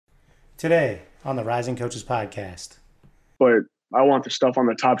Today on the Rising Coaches podcast. But I want the stuff on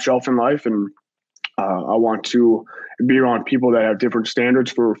the top shelf in life, and I want to be around people that have different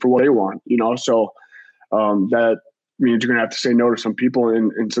standards for what they want, So that means you're going to have to say no to some people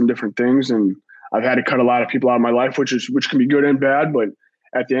in some different things. And I've had to cut a lot of people out of my life, which can be good and bad. But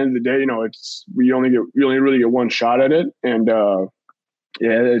at the end of the day, we only really get one shot at it. And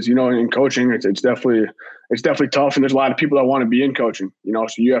as you know, in coaching, it's definitely tough. And there's a lot of people that want to be in coaching, So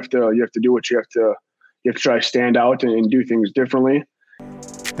you have to do what you have to try to stand out and do things differently.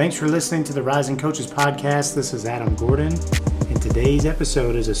 Thanks for listening to the Rising Coaches podcast. This is Adam Gordon, and today's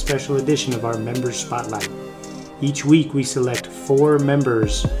episode is a special edition of our Members Spotlight. Each week we select 4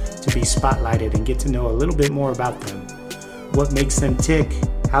 members to be spotlighted and get to know a little bit more about them, what makes them tick,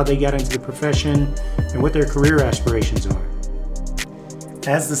 how they got into the profession, and what their career aspirations are.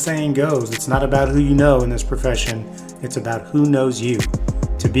 As the saying goes, it's not about who you know in this profession, it's about who knows you.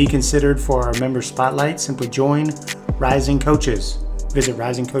 To be considered for our Member Spotlight, simply join Rising Coaches. Visit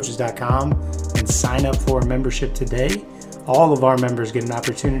risingcoaches.com and sign up for a membership today. All of our members get an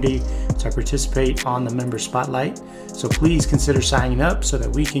opportunity to participate on the Member Spotlight. So please consider signing up so that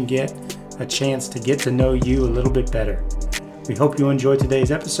we can get a chance to get to know you a little bit better. We hope you enjoyed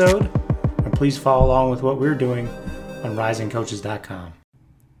today's episode, and please follow along with what we're doing on risingcoaches.com.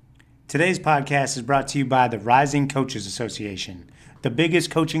 Today's podcast is brought to you by the Rising Coaches Association, the biggest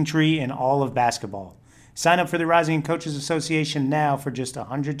coaching tree in all of basketball. Sign up for the Rising Coaches Association now for just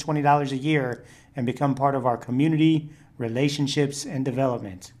 $120 a year and become part of our community, relationships, and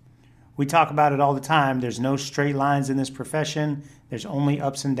development. We talk about it all the time. There's no straight lines in this profession. There's only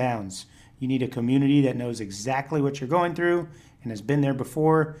ups and downs. You need a community that knows exactly what you're going through and has been there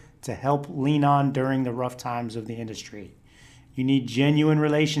before to help lean on during the rough times of the industry. You need genuine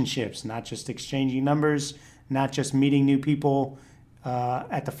relationships, not just exchanging numbers, not just meeting new people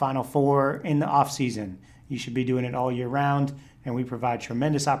at the Final Four in the off season. You should be doing it all year round, and we provide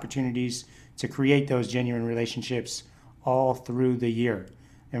tremendous opportunities to create those genuine relationships all through the year.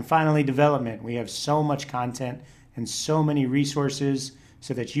 And finally, development. We have so much content and so many resources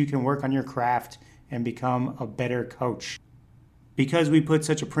so that you can work on your craft and become a better coach. Because we put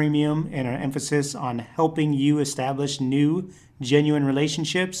such a premium and an emphasis on helping you establish new, genuine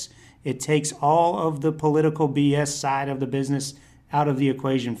relationships, it takes all of the political BS side of the business out of the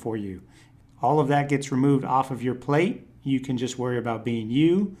equation for you. All of that gets removed off of your plate. You can just worry about being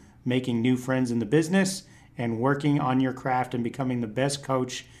you, making new friends in the business, and working on your craft and becoming the best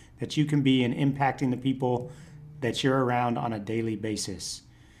coach that you can be and impacting the people that you're around on a daily basis.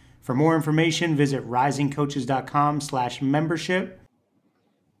 For more information, visit risingcoaches.com/membership.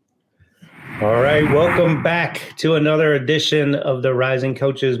 All right, welcome back to another edition of the Rising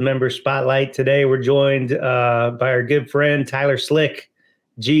Coaches Member Spotlight. Today we're joined by our good friend Tyler Slick,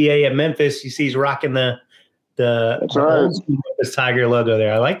 GA at Memphis. You see he's rocking the old school Memphis Tiger logo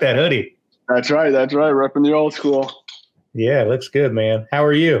there. I like that hoodie. That's right. Repping the old school. Yeah, it looks good, man. How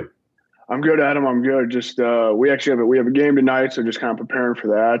are you? I'm good, Adam. I'm good. Just we have a game tonight, so just kind of preparing for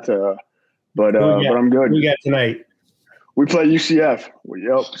that. But I'm good. Who we got tonight? We play UCF.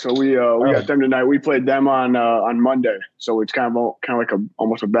 Yep. So we got them tonight. We played them on Monday, so it's kind of like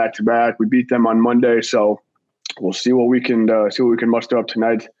almost a back-to-back. We beat them on Monday, so we'll see what we can muster up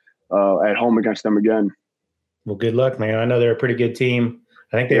tonight at home against them again. Well, good luck, man. I know they're a pretty good team.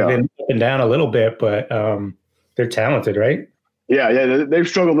 I think they've been up and down a little bit, but they're talented, right? Yeah. They've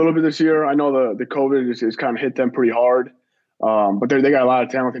struggled a little bit this year. I know the COVID has kind of hit them pretty hard, but they got a lot of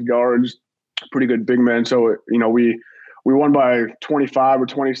talented guards, pretty good big men. So we won by 25 or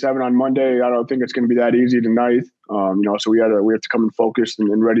 27 on Monday. I don't think it's going to be that easy tonight. So we have to come in focused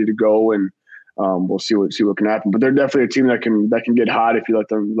and ready to go, and we'll see what can happen. But they're definitely a team that can get hot if you let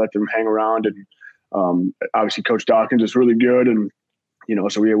them hang around. And obviously, Coach Dawkins is really good, and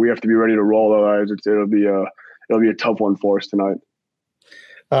so we have to be ready to roll. Otherwise, it'll be a tough one for us tonight.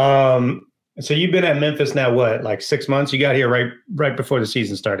 So you've been at Memphis now, what, like 6 months? You got here right before the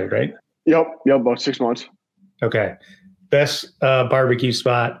season started, right? Yep, about 6 months. Okay. Best barbecue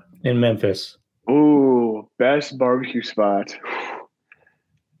spot in Memphis? Ooh, best barbecue spot.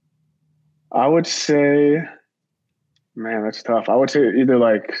 I would say, man, that's tough. I would say either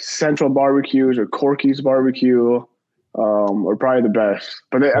like Central Barbecues or Corky's Barbecue, or probably the best.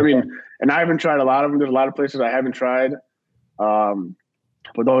 But and I haven't tried a lot of them. There's a lot of places I haven't tried.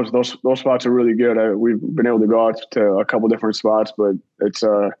 But those spots are really good. We've been able to go out to a couple different spots, but it's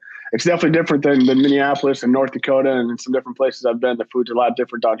definitely different than Minneapolis and North Dakota and some different places I've been. The food's a lot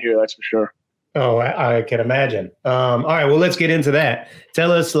different down here, that's for sure. Oh, I can imagine. All right, well, let's get into that.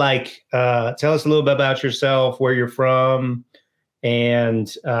 Tell us a little bit about yourself, where you're from,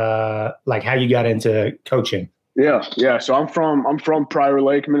 and like how you got into coaching. Yeah. So I'm from Prior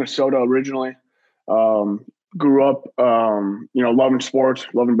Lake, Minnesota originally. Grew up, loving sports,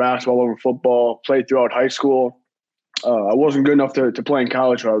 loving basketball, loving football. Played throughout high school. I wasn't good enough to play in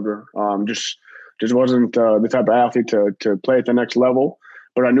college, however. Just wasn't the type of athlete to play at the next level.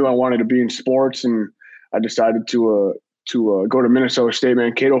 But I knew I wanted to be in sports, and I decided to go to Minnesota State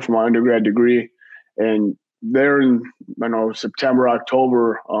Mankato for my undergrad degree. And there in September,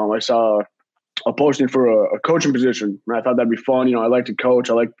 October, I saw a posting for a coaching position, and I thought that'd be fun. I like to coach.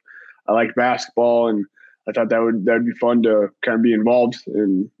 I like basketball, and I thought that'd be fun to kind of be involved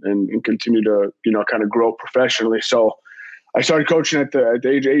and continue to kind of grow professionally. So I started coaching at the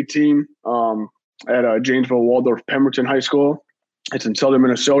age of 18 at Janesville Waldorf Pemberton High School. It's in southern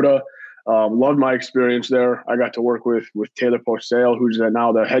Minnesota. Loved my experience there. I got to work with Taylor Posale, who's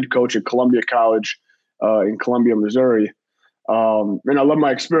now the head coach at Columbia College in Columbia, Missouri. And I love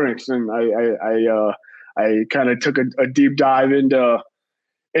my experience, and I kind of took a deep dive into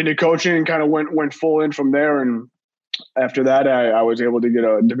coaching and kind of went full in from there. And after that, I was able to get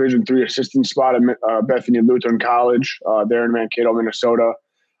a Division III assistant spot at Bethany Lutheran College there in Mankato, Minnesota.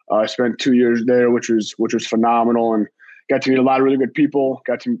 I spent 2 years there, which was phenomenal, and got to meet a lot of really good people.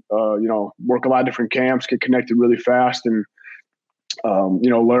 Got to work a lot of different camps, get connected really fast, and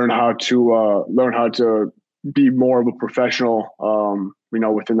learn how to be more of a professional,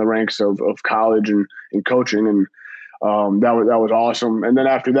 within the ranks of college and coaching. And that was awesome. And then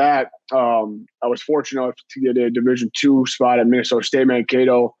after that, I was fortunate enough to get a Division II spot at Minnesota State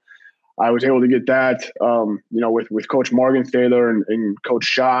Mankato. I was able to get that, with Coach Morgenthaler and Coach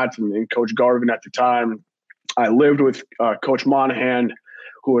Schott and Coach Garvin at the time. I lived with Coach Monahan,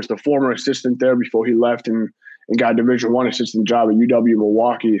 who was the former assistant there before he left and got a Division I assistant job at UW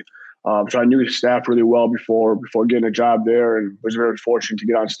Milwaukee. So I knew his staff really well before getting a job there, and was very fortunate to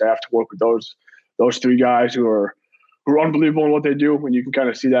get on staff to work with those three guys who are unbelievable in what they do, and you can kind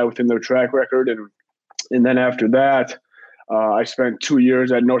of see that within their track record. And then after that, I spent 2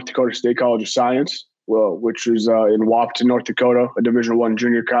 years at North Dakota State College of Science, which is in Wahpeton, North Dakota, a Division I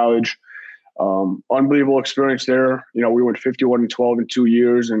junior college. Unbelievable experience there. We went 51-12 in 2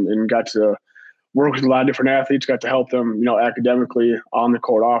 years and got to work with a lot of different athletes, got to help them, academically, on the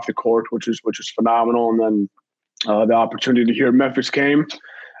court, off the court, which is phenomenal. And then the opportunity here at Memphis came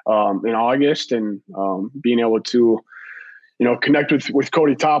in August, and being able to, connect with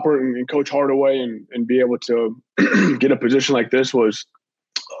Cody Topper and Coach Hardaway and be able to get a position like this was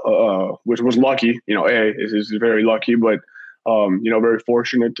lucky. Is very lucky, but very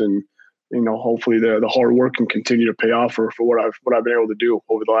fortunate, and hopefully the hard work can continue to pay off for what I've been able to do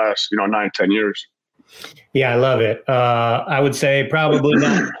over the last 9-10 years. Yeah, I love it. I would say probably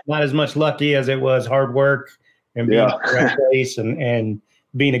not as much lucky as it was hard work and being in the right place and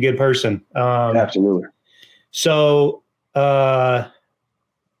being a good person. Absolutely. So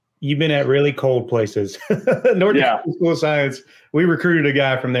you've been at really cold places. North Dakota School of Science. We recruited a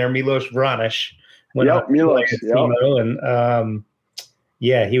guy from there, Milos Vranic. Milos.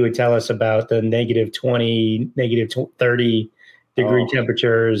 And he would tell us about the -20, -30 degree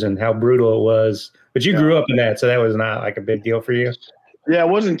temperatures and how brutal it was. But you grew up in that, so that was not like a big deal for you. Yeah, it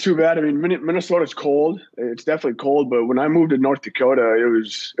wasn't too bad. I mean, Minnesota's cold. It's definitely cold. But when I moved to North Dakota, it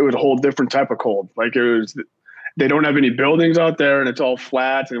was a whole different type of cold. Like they don't have any buildings out there, and it's all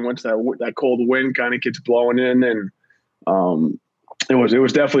flat. And once that cold wind kind of gets blowing in, and it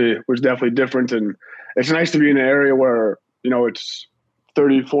was definitely different. And it's nice to be in an area where it's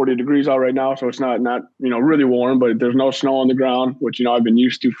 30, 40 degrees out right now. So it's not really warm, but there's no snow on the ground, which, I've been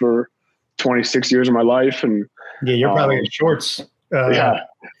used to for 26 years of my life. And yeah, you're probably in shorts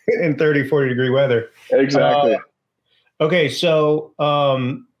in 30, 40 degree weather. Exactly. Okay. So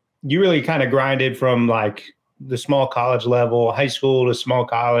you really kind of grinded from like the small college level, high school to small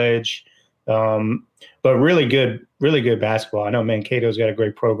college, but really good basketball. I know Mankato's got a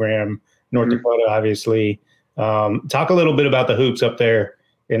great program. North Dakota, obviously. Talk a little bit about the hoops up there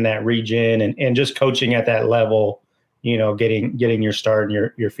in that region and just coaching at that level, getting your start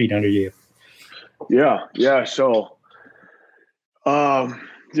and your feet under you. Yeah. So, it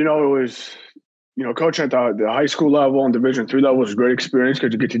was, coaching at the high school level and Division III level was a great experience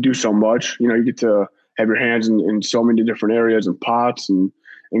because you get to do so much. You get to have your hands in so many different areas and pots and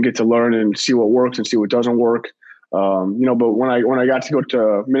get to learn and see what works and see what doesn't work. But when I got to go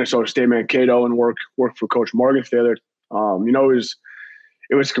to Minnesota State Mankato and work for Coach Morgenthaler,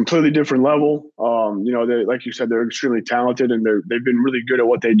 it was a completely different level. They, like you said, they're extremely talented and they've been really good at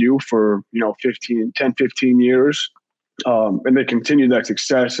what they do for 10, 15 years, and they continue that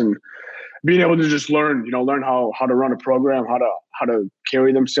success. And being able to just learn how to run a program, how to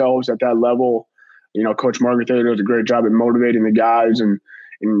carry themselves at that level. Coach Margaret Taylor does a great job at motivating the guys and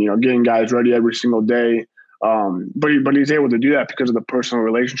getting guys ready every single day. But he's able to do that because of the personal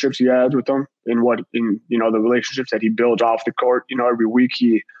relationships he has with them and the relationships that he builds off the court. Every week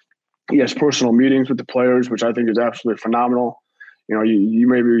he has personal meetings with the players, which I think is absolutely phenomenal. You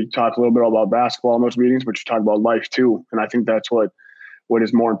maybe talk a little bit about basketball in those meetings, but you talk about life too. And I think that's what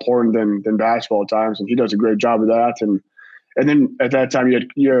is more important than basketball at times. And he does a great job of that. And then at that time you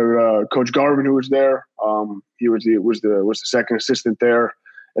had Coach Garvin, who was there. He was the second assistant there,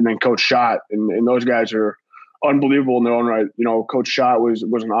 and then Coach Schott. And those guys are unbelievable in their own right. Coach Schott was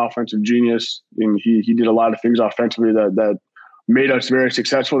an offensive genius, and he did a lot of things offensively that made us very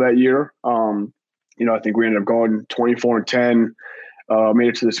successful that year. I think we ended up going 24-10, made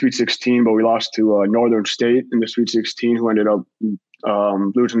it to the Sweet 16, but we lost to Northern State in the Sweet 16, who ended up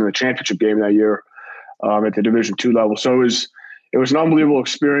losing in the championship game that year at the Division II level. So it was an unbelievable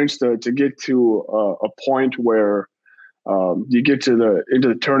experience to get to a point where you get into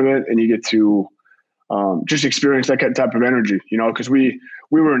the tournament and you get to just experience that type of energy, because we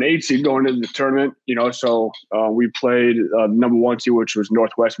were an 8 seed going into the tournament, so we played the number 1 seed, which was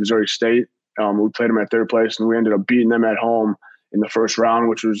Northwest Missouri State. We played them at 3rd place, and we ended up beating them at home in the first round,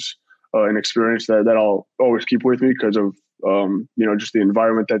 which was an experience that I'll always keep with me because of, just the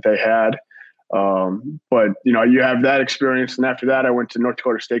environment that they had. But you have that experience. And after that, I went to North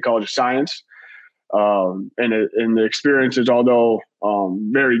Dakota State College of Science. And the experience is, although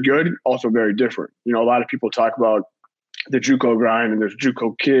very good, also very different. A lot of people talk about the JUCO grind, and there's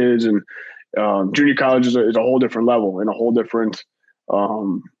JUCO kids, and junior college is a whole different level and a whole different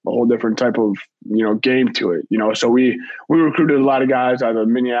type of game to it. So we recruited a lot of guys out of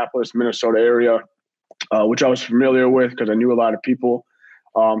the Minneapolis, Minnesota area, which I was familiar with because I knew a lot of people.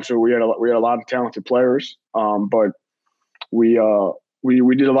 So we had a lot of talented players, but we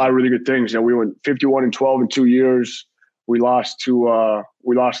did a lot of really good things. We went 51-12 in 2 years. We lost in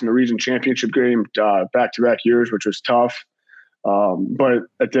the region championship game back-to-back years, which was tough. But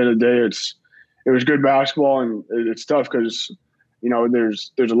at the end of the day, it was good basketball, and it's tough because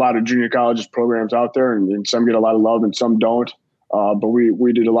there's a lot of junior colleges programs out there, and some get a lot of love and some don't. But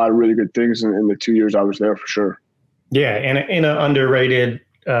we did a lot of really good things in the 2 years I was there for sure. Yeah, and in an underrated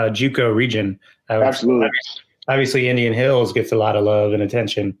JUCO region. Absolutely. Obviously, Indian Hills gets a lot of love and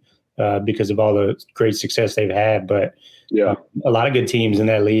attention because of all the great success they've had. But yeah, a lot of good teams in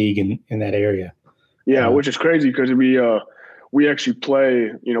that league and in that area. Yeah, which is crazy because we actually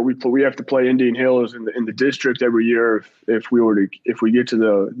play. We have to play Indian Hills in the district every year if we get to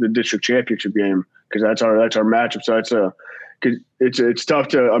the district championship game, because that's our matchup. So it's tough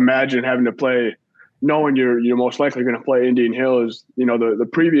to imagine having to play, knowing you're most likely going to play Indian Hills. The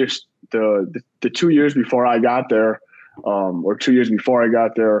previous the 2 years before I got there, or 2 years before I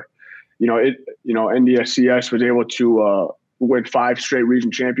got there, NDSCS was able to win 5 straight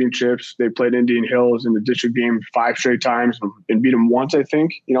region championships. They played Indian Hills in the district game 5 straight times and beat them once, I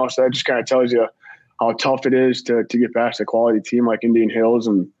think. So that just kind of tells you how tough it is to get past a quality team like Indian Hills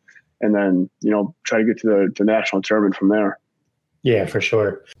and then try to get to the national tournament from there. Yeah, for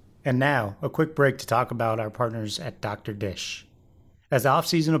sure. And now, a quick break to talk about our partners at Dr. Dish. As the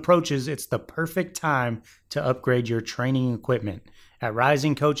off-season approaches, it's the perfect time to upgrade your training equipment. At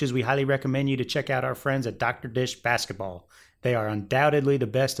Rising Coaches, we highly recommend you to check out our friends at Dr. Dish Basketball. They are undoubtedly the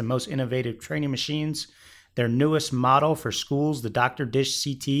best and most innovative training machines. Their newest model for schools, the Dr. Dish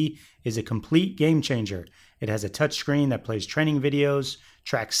CT, is a complete game changer. It has a touchscreen that plays training videos,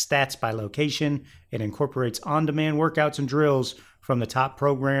 tracks stats by location, it incorporates on-demand workouts and drills from the top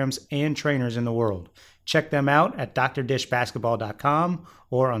programs and trainers in the world. Check them out at drdishbasketball.com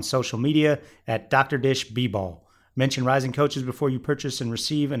or on social media at drdishbball. Mention Rising Coaches before you purchase and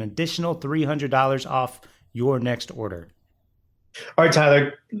receive an additional $300 off your next order. All right,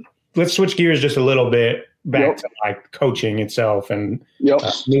 Tyler, let's switch gears just a little bit back to like coaching itself and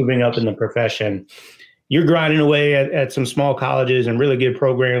moving up in the profession. You're grinding away at some small colleges and really good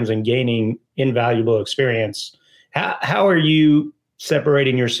programs and gaining invaluable experience. How are you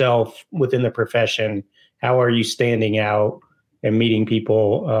separating yourself within the profession? How are you standing out and meeting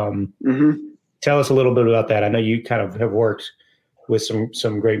people? Tell us a little bit about that. I know you kind of have worked with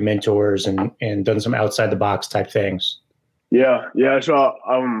some great mentors and done some outside the box type things. Yeah. So,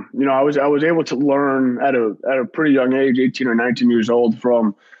 I was able to learn at a pretty young age, 18 or 19 years old,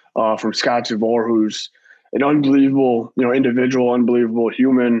 from Scott Zavor, who's an unbelievable, individual, unbelievable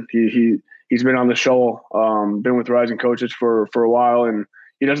human. He's been on the show, been with Rising Coaches for a while, and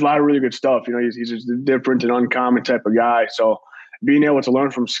he does a lot of really good stuff. He's just a different and uncommon type of guy. So being able to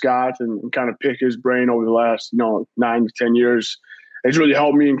learn from Scott and kind of pick his brain over the last 9 to 10 years, it's really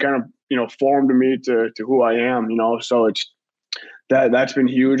helped me and kind of formed me to who I am. So it's that's been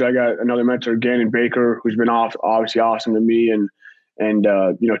huge. I got another mentor, Gannon Baker, who's been obviously awesome to me and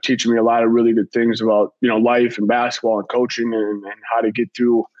teaching me a lot of really good things about life and basketball and coaching and how to get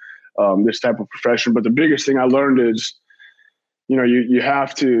through this type of profession. But the biggest thing I learned is you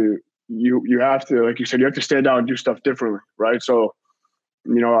have to like you said, you have to stand out and do stuff differently, right? So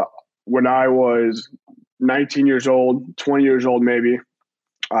when I was 19 years old, 20 years old maybe,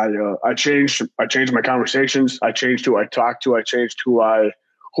 I changed my conversations. I changed who I talked to. I changed who I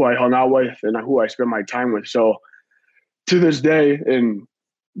hung out with and who I spent my time with. So to this day, and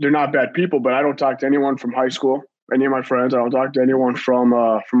they're not bad people, but I don't talk to anyone from high school, any of my friends. I don't talk to anyone from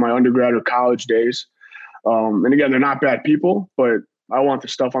my undergrad or college days. And again, they're not bad people, but I want the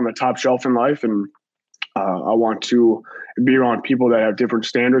stuff on the top shelf in life, and I want to be around people that have different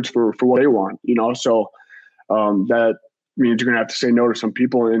standards for what they want. So that means you're gonna have to say no to some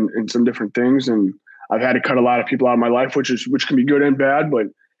people in some different things, and I've had to cut a lot of people out of my life, which can be good and bad, but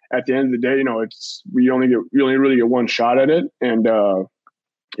at the end of the day, you only really get one shot at it. And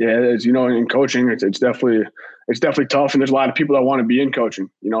as in coaching, it's definitely tough. And there's a lot of people that want to be in coaching,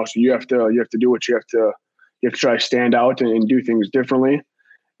 so you have to do what you have to try to stand out and do things differently.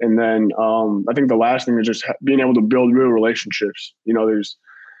 And then I think the last thing is just being able to build real relationships. There's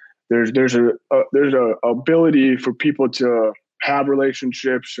a ability for people to have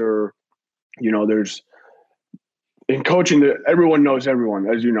relationships, or there's in coaching that everyone knows everyone,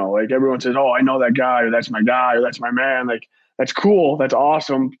 as you know. Like everyone says, "Oh, I know that guy," or "That's my guy," or "That's my man." Like that's cool, that's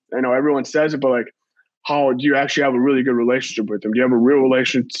awesome. I know everyone says it, but like, how do you actually have a really good relationship with them? Do you have a real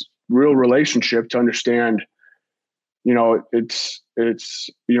relationship to understand? It's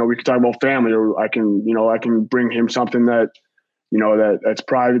we can talk about family, or I can bring him something that that's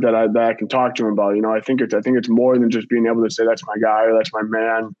private that I can talk to him about. I think it's more than just being able to say that's my guy or that's my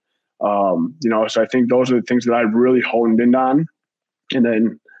man. So I think those are the things that I've really honed in on, and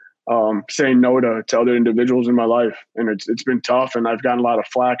then saying no to other individuals in my life. And it's been tough, and I've gotten a lot of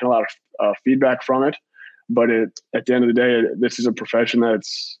flack and a lot of feedback from it. But at the end of the day, this is a profession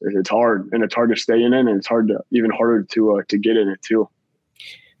it's hard, and it's hard to stay in it, and it's even harder to get in it too.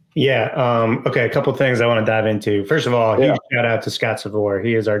 Yeah. Okay. A couple of things I want to dive into. First of all, huge shout out to Scott Savor.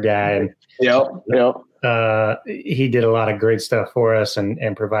 He is our guy. And he did a lot of great stuff for us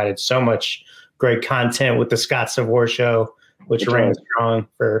and provided so much great content with the Scott Savor Show, which ran strong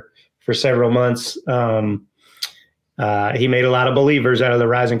for several months. He made a lot of believers out of the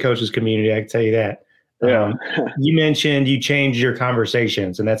Rising Coaches community. I can tell you that. Yeah. You mentioned you changed your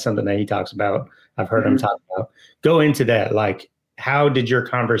conversations, and that's something that he talks about. I've heard him talk about. Go into that. Like, how did your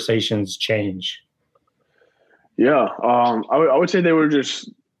conversations change? Yeah. I would say they were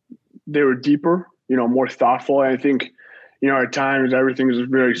deeper, more thoughtful. I think, at times everything is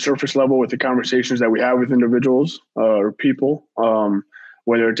very surface level with the conversations that we have with individuals or people,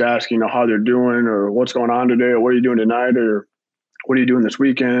 whether it's asking, how they're doing, or what's going on today, or what are you doing tonight, or what are you doing this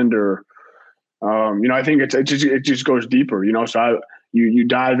weekend, or, I think it just goes deeper, so you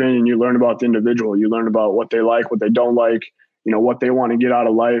dive in and you learn about the individual. You learn about what they like, what they don't like, what they want to get out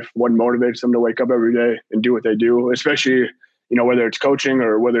of life, what motivates them to wake up every day and do what they do, especially, whether it's coaching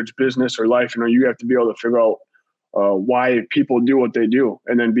or whether it's business or life. You have to be able to figure out why people do what they do,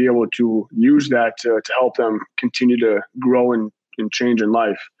 and then be able to use that to help them continue to grow and change in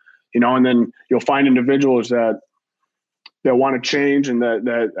life, and then you'll find individuals that want to change and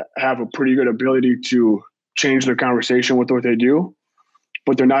that have a pretty good ability to change their conversation with what they do,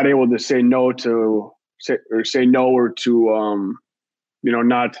 but they're not able to say no or to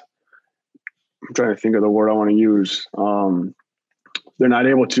not, I'm trying to think of the word I want to use. They're not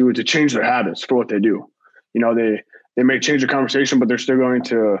able to change their habits for what they do. They may change the conversation, but they're still going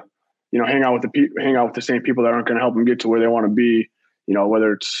to, hang out with the same people that aren't going to help them get to where they want to be.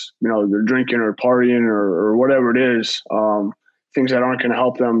 Whether it's, they're drinking or partying or whatever it is, things that aren't going to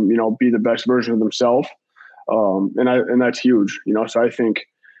help them, be the best version of themselves. And that's huge, so I think,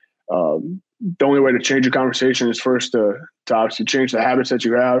 the only way to change your conversation is first to obviously change the habits that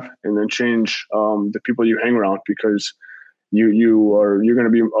you have, and then change the people you hang around, because you're going to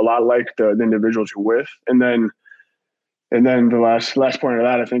be a lot like the individuals you're with. And then the last point of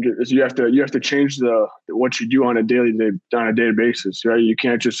that, I think, is you have to change what you do on a daily basis, right? You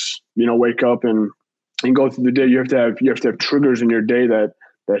can't just wake up and go through the day. You have to have triggers in your day that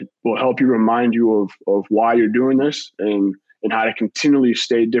will help you, remind you of why you're doing this, and how to continually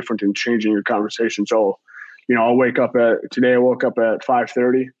stay different and changing your conversation. So, I woke up at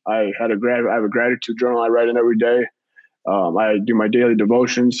 5:30. I have a gratitude journal I write in every day. I do my daily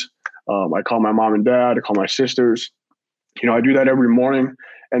devotions. I call my mom and dad. I call my sisters. I do that every morning,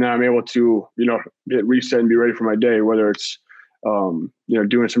 and then I'm able to, get reset and be ready for my day, whether it's,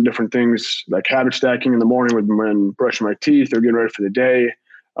 doing some different things like habit stacking in the morning when brushing my teeth or getting ready for the day,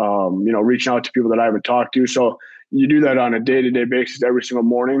 reaching out to people that I haven't talked to. So you do that on a day-to-day basis every single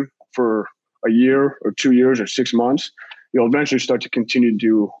morning for a year or 2 years or 6 months. You'll eventually start to continue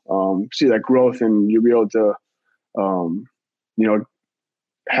to see that growth, and you'll be able to,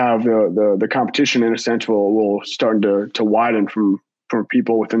 have the competition in a sense will start to widen from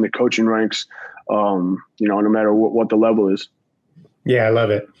people within the coaching ranks, no matter what the level is. Yeah, I love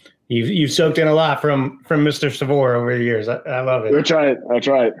it. You've soaked in a lot from Mr. Savor over the years. I love it. That's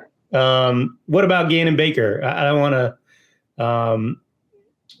right. What about Gannon Baker? I don't want to.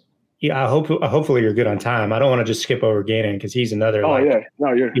 Hopefully you're good on time. I don't want to just skip over Gannon because he's another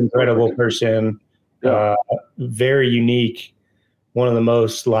you're incredible perfect. Person. Yeah. Very unique. One of the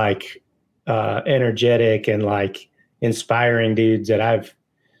most energetic and inspiring dudes that I've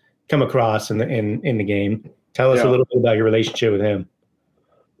come across in the game. Tell us a little bit about your relationship with him.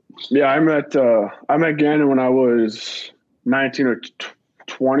 Yeah, I met Gannon when I was 19 or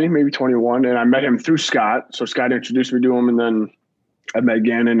 20, maybe 21, and I met him through Scott. So Scott introduced me to him, and then I met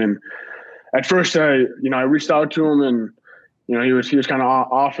Gannon. And at first, I reached out to him, and he was kind of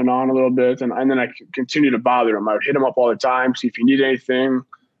off and on a little bit, and then I continued to bother him. I would hit him up all the time, see if he needed anything.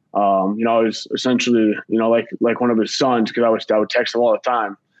 I was essentially, like one of his sons, because I would text him all the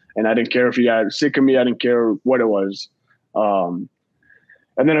time, and I didn't care if he got sick of me. I didn't care what it was.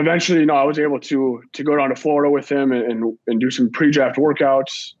 And then eventually, I was able to go down to Florida with him and do some pre-draft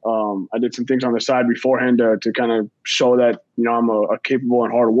workouts. I did some things on the side beforehand to kind of show that, I'm a capable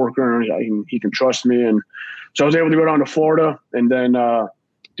and hard worker, and he can trust me. And so I was able to go down to Florida and then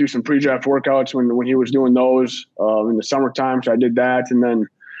do some pre-draft workouts when he was doing those in the summertime. So I did that, and then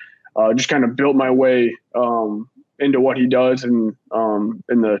just kind of built my way into what he does and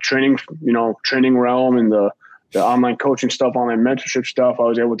in the training realm and the online coaching stuff, online mentorship stuff. I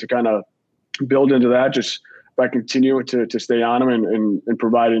was able to kind of build into that just by continuing to stay on him and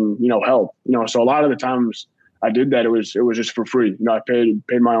providing, help. So a lot of the times I did that, it was just for free. I paid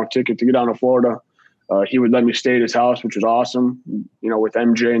my own ticket to get down to Florida. He would let me stay at his house, which was awesome, with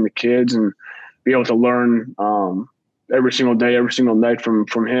MJ and the kids, and be able to learn every single day, every single night from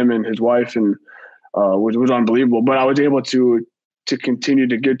him and his wife, and was unbelievable. But I was able to continue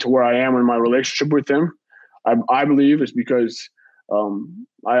to get to where I am in my relationship with him. I believe it's because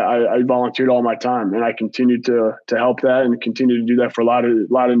I volunteered all my time, and I continued to help that and continue to do that for a lot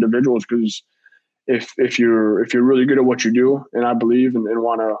of individuals. Because if you're really good at what you do, and I believe and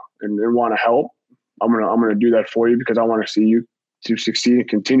want to help, I'm gonna do that for you, because I want to see you to succeed and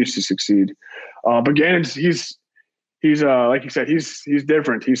continue to succeed. But Gannon, he's like you said, he's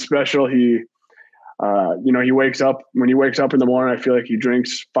different. He's special. He wakes up in the morning, I feel like he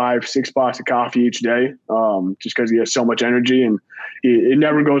drinks 5-6 pots of coffee each day, just because he has so much energy, and it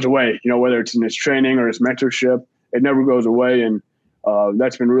never goes away. Whether it's in his training or his mentorship, it never goes away. And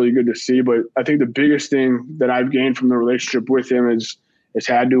that's been really good to see. But I think the biggest thing that I've gained from the relationship with him is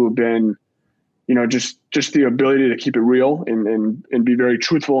had to have been, just the ability to keep it real and be very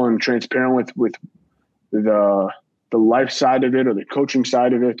truthful and transparent with the life side of it, or the coaching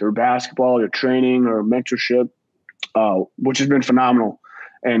side of it, or basketball, or training, or mentorship, which has been phenomenal.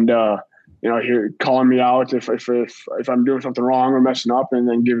 And here calling me out if I'm doing something wrong or messing up, and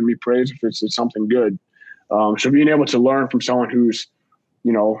then giving me praise if it's something good. So being able to learn from someone who's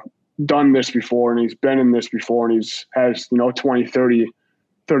done this before, and he's been in this before, and has 20, 30,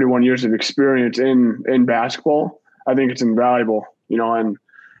 31 years of experience in basketball, I think it's invaluable. And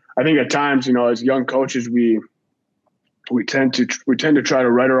I think at times, as young coaches, we tend to try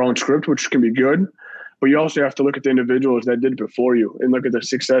to write our own script, which can be good, but you also have to look at the individuals that did it before you and look at the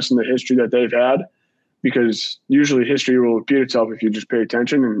success and the history that they've had, because usually history will repeat itself if you just pay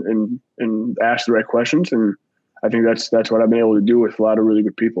attention and ask the right questions. And I think that's what I've been able to do with a lot of really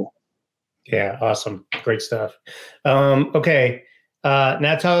good people. Yeah. Awesome. Great stuff. Okay.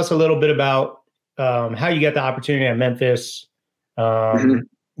 Now tell us a little bit about how you got the opportunity at Memphis, the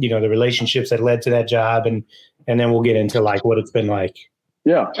relationships that led to that job, and then we'll get into what it's been like.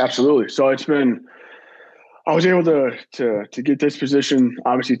 Yeah, absolutely. So I was able to get this position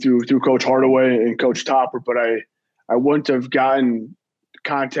obviously through Coach Hardaway and Coach Topper, but I wouldn't have gotten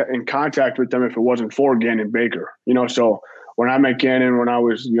in contact with them if it wasn't for Gannon Baker. So when I met Gannon when I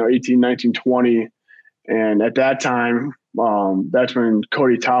was 18, 19, 20, and at that time, that's when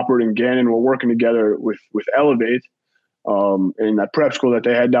Cody Topper and Gannon were working together with Elevate in that prep school that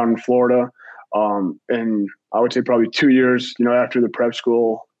they had down in Florida. And I would say probably 2 years, after the prep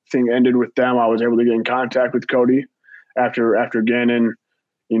school thing ended with them, I was able to get in contact with Cody after Gannon.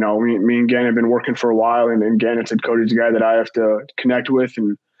 Me and Gannon have been working for a while, and Gannon said Cody's the guy that I have to connect with.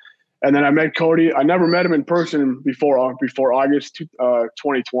 And then I met Cody. I never met him in person before August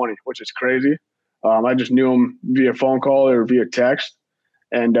 2020, which is crazy. I just knew him via phone call or via text,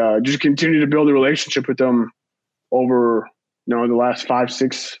 and just continued to build a relationship with him over the last 5,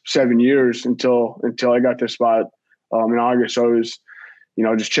 6, 7 years until I got this spot in August. So it was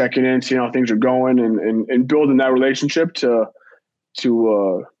just checking in, seeing how things are going, and building that relationship to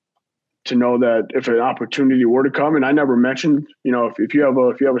know that if an opportunity were to come, and I never mentioned, if you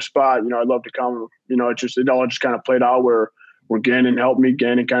have a spot, I'd love to come. It all just kind of played out where Gannon helped me.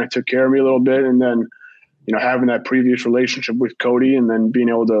 Gannon kind of took care of me a little bit, and then having that previous relationship with Cody, and then being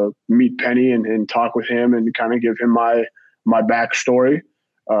able to meet Penny and talk with him and kind of give him my backstory,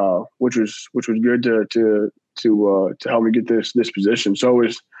 which was good to help me get this position. So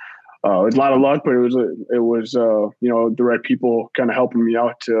it was a lot of luck, but it was the right people kind of helping me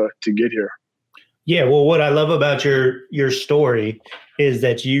out to get here. Yeah, well, what I love about your story is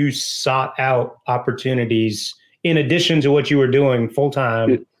that you sought out opportunities in addition to what you were doing full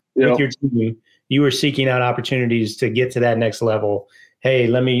time with your team. You were seeking out opportunities to get to that next level. Hey,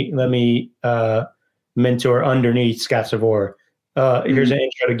 let me mentor underneath Scott Savor. Here's an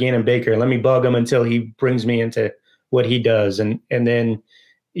intro to Gannon Baker. Let me bug him until he brings me into what he does, and then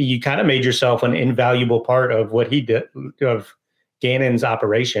you kind of made yourself an invaluable part of what he did, of Gannon's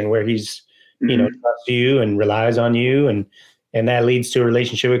operation, where he's trusts you and relies on you, and that leads to a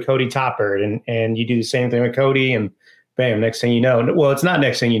relationship with Cody Toppert, and you do the same thing with Cody, and bam, next thing you know, well, it's not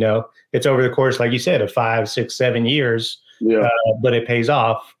next thing you know, it's over the course, like you said, of 5, 6, 7 years, but it pays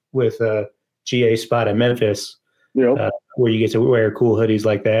off with a GA spot at Memphis. Where you get to wear cool hoodies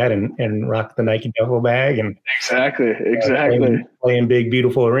like that and rock the Nike duffel bag and exactly playing big,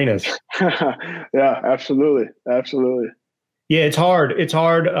 beautiful arenas. Yeah, absolutely. Yeah, it's hard.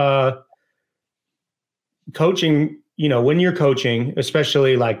 Coaching, when you're coaching,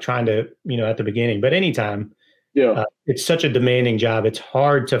 especially like trying to, at the beginning, but anytime, it's such a demanding job. It's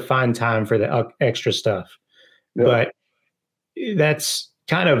hard to find time for the extra stuff. But that's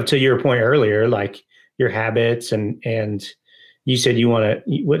kind of to your point earlier, like your habits and you said you want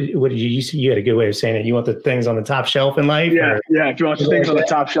to, what did you say? You had a good way of saying it. You want the things on the top shelf in life? Yeah. If you want the things on the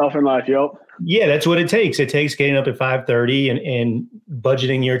top shelf in life, Yeah, that's what it takes. It takes getting up at 5:30 and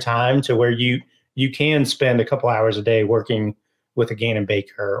budgeting your time to where you can spend a couple hours a day working with a Gannon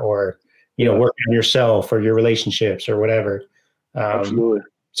Baker or, working on yourself or your relationships or whatever. Absolutely.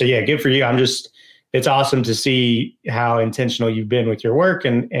 So yeah, good for you. It's awesome to see how intentional you've been with your work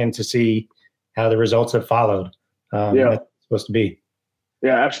and to see how the results have followed. That's supposed to be.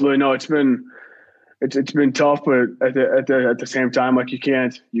 Yeah, absolutely. No, it's been tough, but at the same time, like you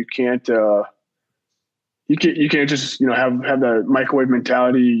can't just have that microwave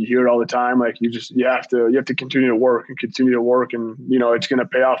mentality. You hear it all the time. Like you have to continue to work and it's going to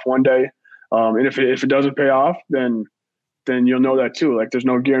pay off one day. And if it doesn't pay off, then you'll know that too. Like there's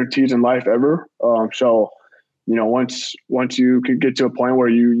no guarantees in life ever. So once you could get to a point where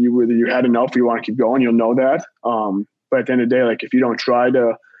you had enough, you want to keep going, you'll know that. But at the end of the day, like if you don't try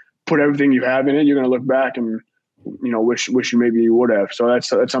to put everything you have in it, you're going to look back and, wish you maybe you would have. So that's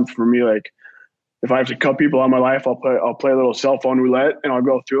something for me. Like if I have to cut people out of my life, I'll play a little cell phone roulette and I'll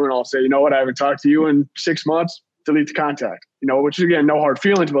go through and I'll say, you know what, I haven't talked to you in 6 months, delete the contact, which is again, no hard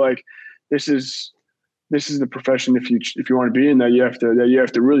feelings, but like, this is the profession if you want to be in that you have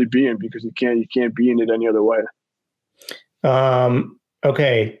to really be in, because you can't be in it any other way.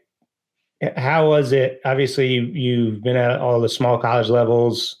 Okay. How was it? Obviously you've been at all the small college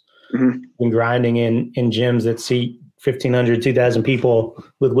levels, been grinding in gyms that seat 1,500, 2,000 people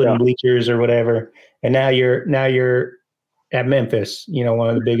with wooden bleachers or whatever. And now you're at Memphis, one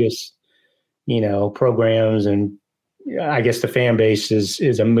of the biggest, programs, and I guess the fan base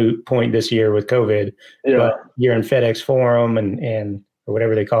is a moot point this year with COVID, but you're in FedEx Forum and or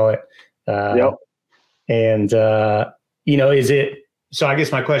whatever they call it. And, is it, so I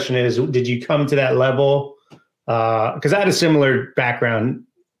guess my question is, did you come to that level? Cause I had a similar background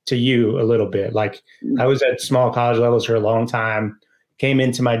to you a little bit. Like I was at small college levels for a long time, came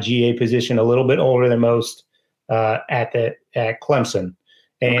into my GA position a little bit older than most, at Clemson.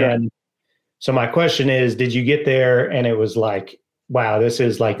 And so my question is, did you get there and it was like, wow, this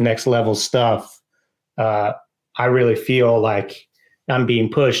is like next level stuff. I really feel like I'm being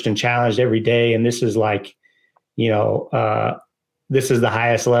pushed and challenged every day. And this is like, this is the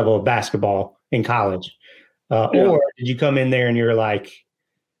highest level of basketball in college. Or did you come in there and you're like,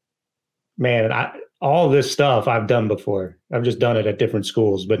 man, all this stuff I've done before. I've just done it at different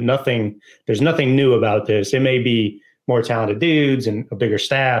schools, but there's nothing new about this. It may be more talented dudes and a bigger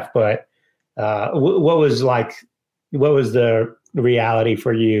staff, but what was the reality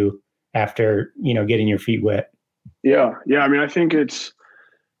for you after, getting your feet wet? Yeah. I mean, I think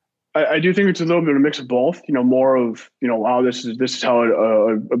I do think it's a little bit of a mix of both. More of wow, this is how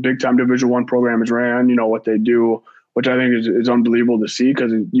a big time Division I program is ran. What they do, which I think is unbelievable to see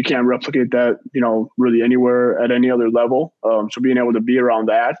because you can't replicate that really anywhere at any other level. So being able to be around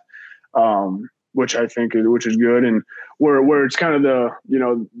that, which I think which is good, and where it's kind of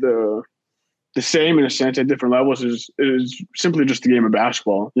the same in a sense at different levels is simply just the game of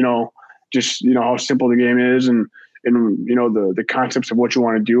basketball. Just how simple the game is and the concepts of what you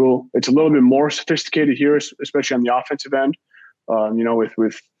want to do. It's a little bit more sophisticated here, especially on the offensive end.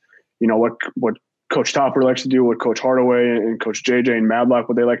 With what Coach Topper likes to do, what Coach Hardaway and Coach JJ and Madlock,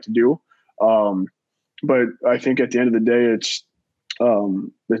 what they like to do. But I think at the end of the day, it's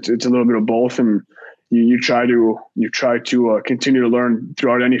a little bit of both, and you try to continue to learn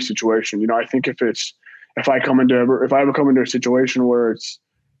throughout any situation. I think if I ever come into a situation where it's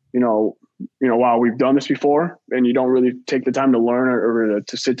wow, we've done this before, and you don't really take the time to learn or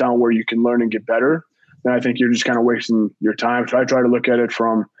to sit down where you can learn and get better, then I think you're just kind of wasting your time. So I try to look at it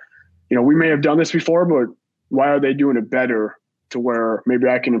from, we may have done this before, but why are they doing it better to where maybe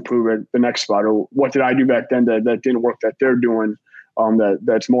I can improve at the next spot? Or what did I do back then that didn't work that they're doing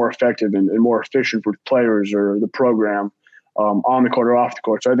that's more effective and more efficient for players or the program on the court or off the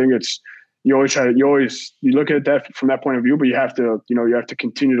court? So I think you look at that from that point of view, but you have to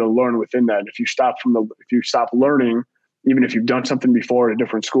continue to learn within that. If you stop learning, even if you've done something before at a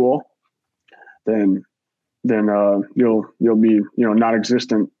different school, then you'll be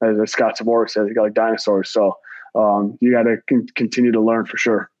non-existent, as Scott Savory says. You got like dinosaurs, so you got to continue to learn for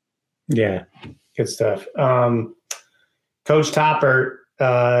sure. Yeah, good stuff. Coach Topper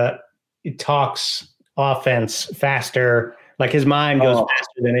talks offense faster. Like his mind goes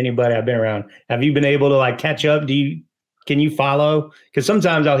faster than anybody I've been around. Have you been able to catch up? Can you follow? Because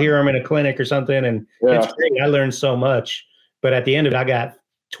sometimes I'll hear him in a clinic or something, and it's great. I learned so much, but at the end of it, I got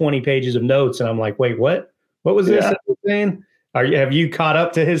 20 pages of notes, and I'm like, wait, what? What was this saying? Have you caught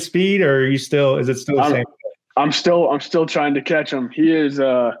up to his speed, or is it still the same? I'm still trying to catch him. He is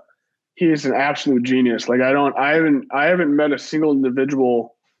an absolute genius. I haven't met a single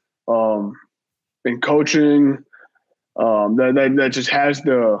individual in coaching that just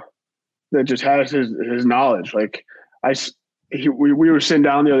has his knowledge. We were sitting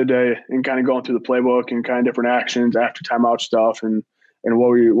down the other day and kind of going through the playbook and kind of different actions after timeout stuff and what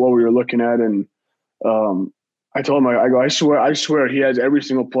we were looking at, and I told him, I swear he has every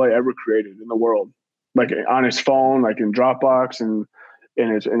single play ever created in the world, on his phone, in Dropbox and in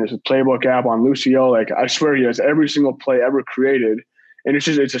his playbook app on Lucio. I swear he has every single play ever created, and it's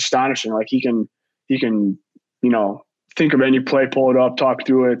astonishing. He can think of any play, pull it up, talk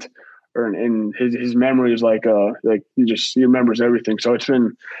through it, and his memory is he remembers everything. So it's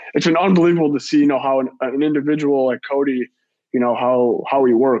been unbelievable to see how an individual like Cody, how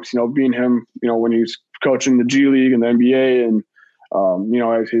he works. Being him, when he's coaching the G League and the NBA, and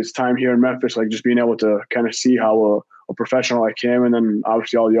his time here in Memphis, just being able to kind of see how a professional like him, and then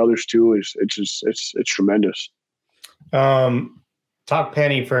obviously all the others too, it's tremendous. Talk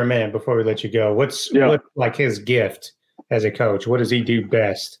Penny for a minute before we let you go. What's his gift as a coach? What does he do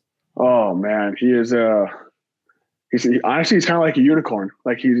best? Oh man, he is honestly, he's kind of like a unicorn.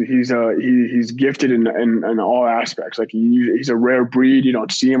 He's gifted in all aspects. He's a rare breed. You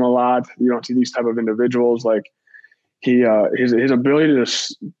don't see him a lot. You don't see these type of individuals. His ability to,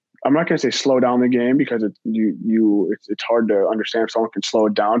 I'm not going to say slow down the game, because it's hard to understand if someone can slow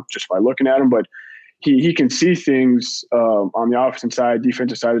it down just by looking at him, but he can see things on the offensive side,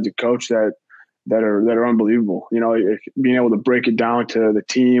 defensive side as a coach that are unbelievable. Being able to break it down to the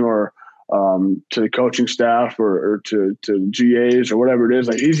team or to the coaching staff or to GAs or whatever it is.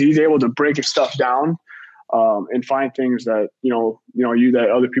 He's able to break his stuff down and find things that that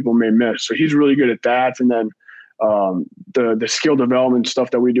other people may miss. So he's really good at that. And then the skill development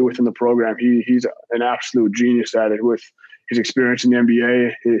stuff that we do within the program, he's an absolute genius at it, with his experience in the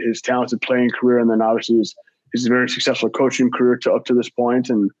NBA, his talented playing career, and then obviously his very successful coaching career up to this point.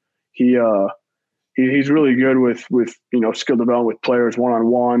 And he's really good with skill development with players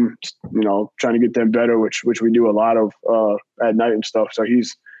one-on-one, trying to get them better, which we do a lot of at night and stuff. So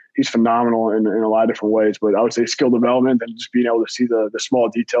he's phenomenal in a lot of different ways. But I would say skill development and just being able to see the small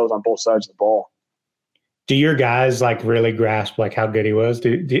details on both sides of the ball. Do your guys really grasp how good he was?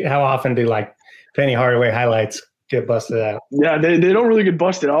 How often do Penny Hardaway highlights get busted out. Yeah, they don't really get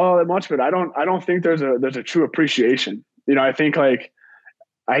busted all that much, but I don't think there's a true appreciation. I think like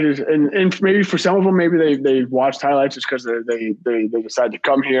I just and maybe for some of them, maybe they watched highlights just because they decide to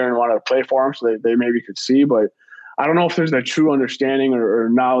come here and want to play for them, so they maybe could see. But I don't know if there's that true understanding or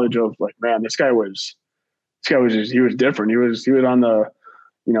knowledge of like, man, this guy was he was different. He was on the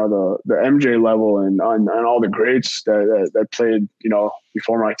the MJ level and on all the greats that played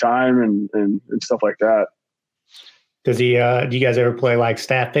before my time and stuff like that. Does he? Do you guys ever play like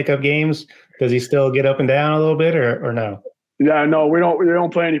staff pickup games? Does he still get up and down a little bit, or no? Yeah, no, we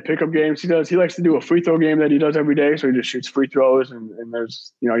don't play any pickup games. He likes to do a free throw game that he does every day. So he just shoots free throws, and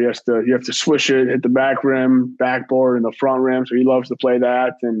there's you have to swish it, hit the back rim, backboard, and the front rim. So he loves to play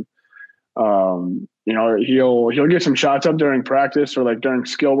that, and he'll get some shots up during practice or like during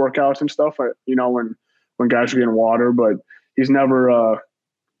skill workouts and stuff. When guys are getting water, but he's never,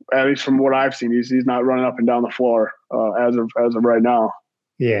 at least from what I've seen, he's not running up and down the floor as of right now.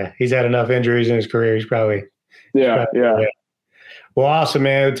 Yeah, he's had enough injuries in his career. He's probably yeah. Well, awesome,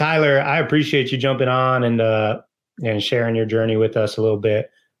 man. Tyler, I appreciate you jumping on and sharing your journey with us a little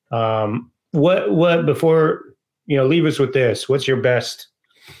bit. What before leave us with this. What's your best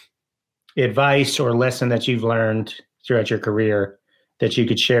advice or lesson that you've learned throughout your career that you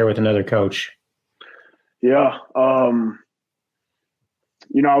could share with another coach? Yeah. I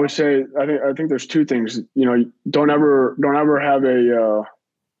would say I think there's two things. Don't ever have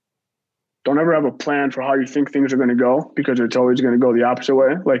a plan for how you think things are going to go, because it's always going to go the opposite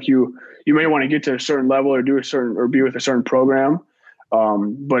way. Like you may want to get to a certain level or be with a certain program.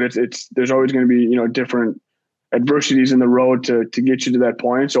 But there's always going to be, different adversities in the road to get you to that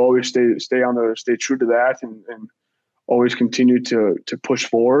point. So always stay true to that and always continue to push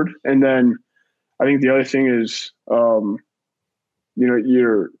forward. And then I think the other thing is, the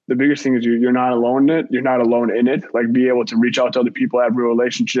biggest thing is you're not alone in it. You're not alone in it. Like, be able to reach out to other people, have real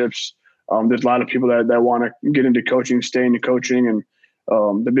relationships. There's a lot of people that want to get into coaching, stay into coaching. And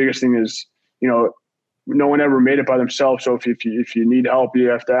the biggest thing is, no one ever made it by themselves. So if you need help, you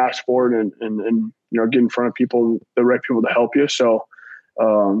have to ask for it and get in front of people, the right people to help you. So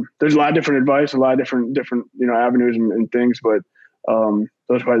there's a lot of different advice, a lot of different avenues and things. But those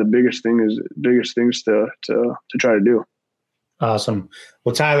are probably the biggest things to try to do. Awesome.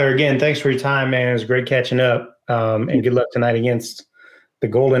 Well, Tyler, again, thanks for your time, man. It was great catching up. And good luck tonight against the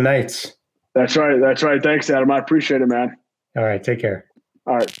Golden Knights. That's right. Thanks, Adam. I appreciate it, man. All right. Take care.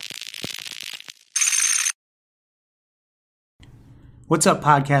 All right. What's up,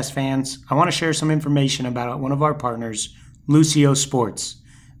 podcast fans? I want to share some information about one of our partners, Lucio Sports.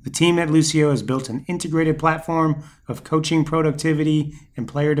 The team at Lucio has built an integrated platform of coaching, productivity, and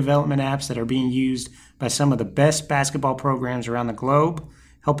player development apps that are being used by some of the best basketball programs around the globe,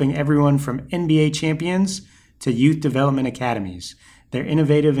 helping everyone from NBA champions to youth development academies. Their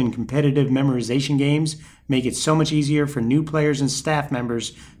innovative and competitive memorization games make it so much easier for new players and staff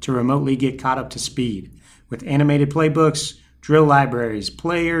members to remotely get caught up to speed. With animated playbooks, drill libraries,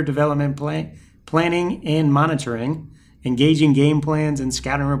 player development planning and monitoring, engaging game plans and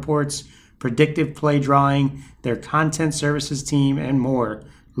scouting reports, predictive play drawing, their content services team, and more,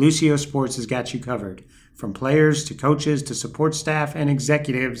 Lucio Sports has got you covered. From players to coaches to support staff and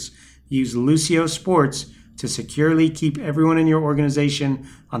executives, use Lucio Sports to securely keep everyone in your organization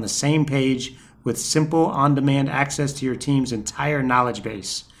on the same page with simple on-demand access to your team's entire knowledge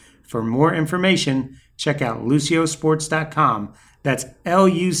base. For more information, check out luciosports.com. That's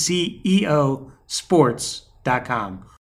LUCEO sports.com.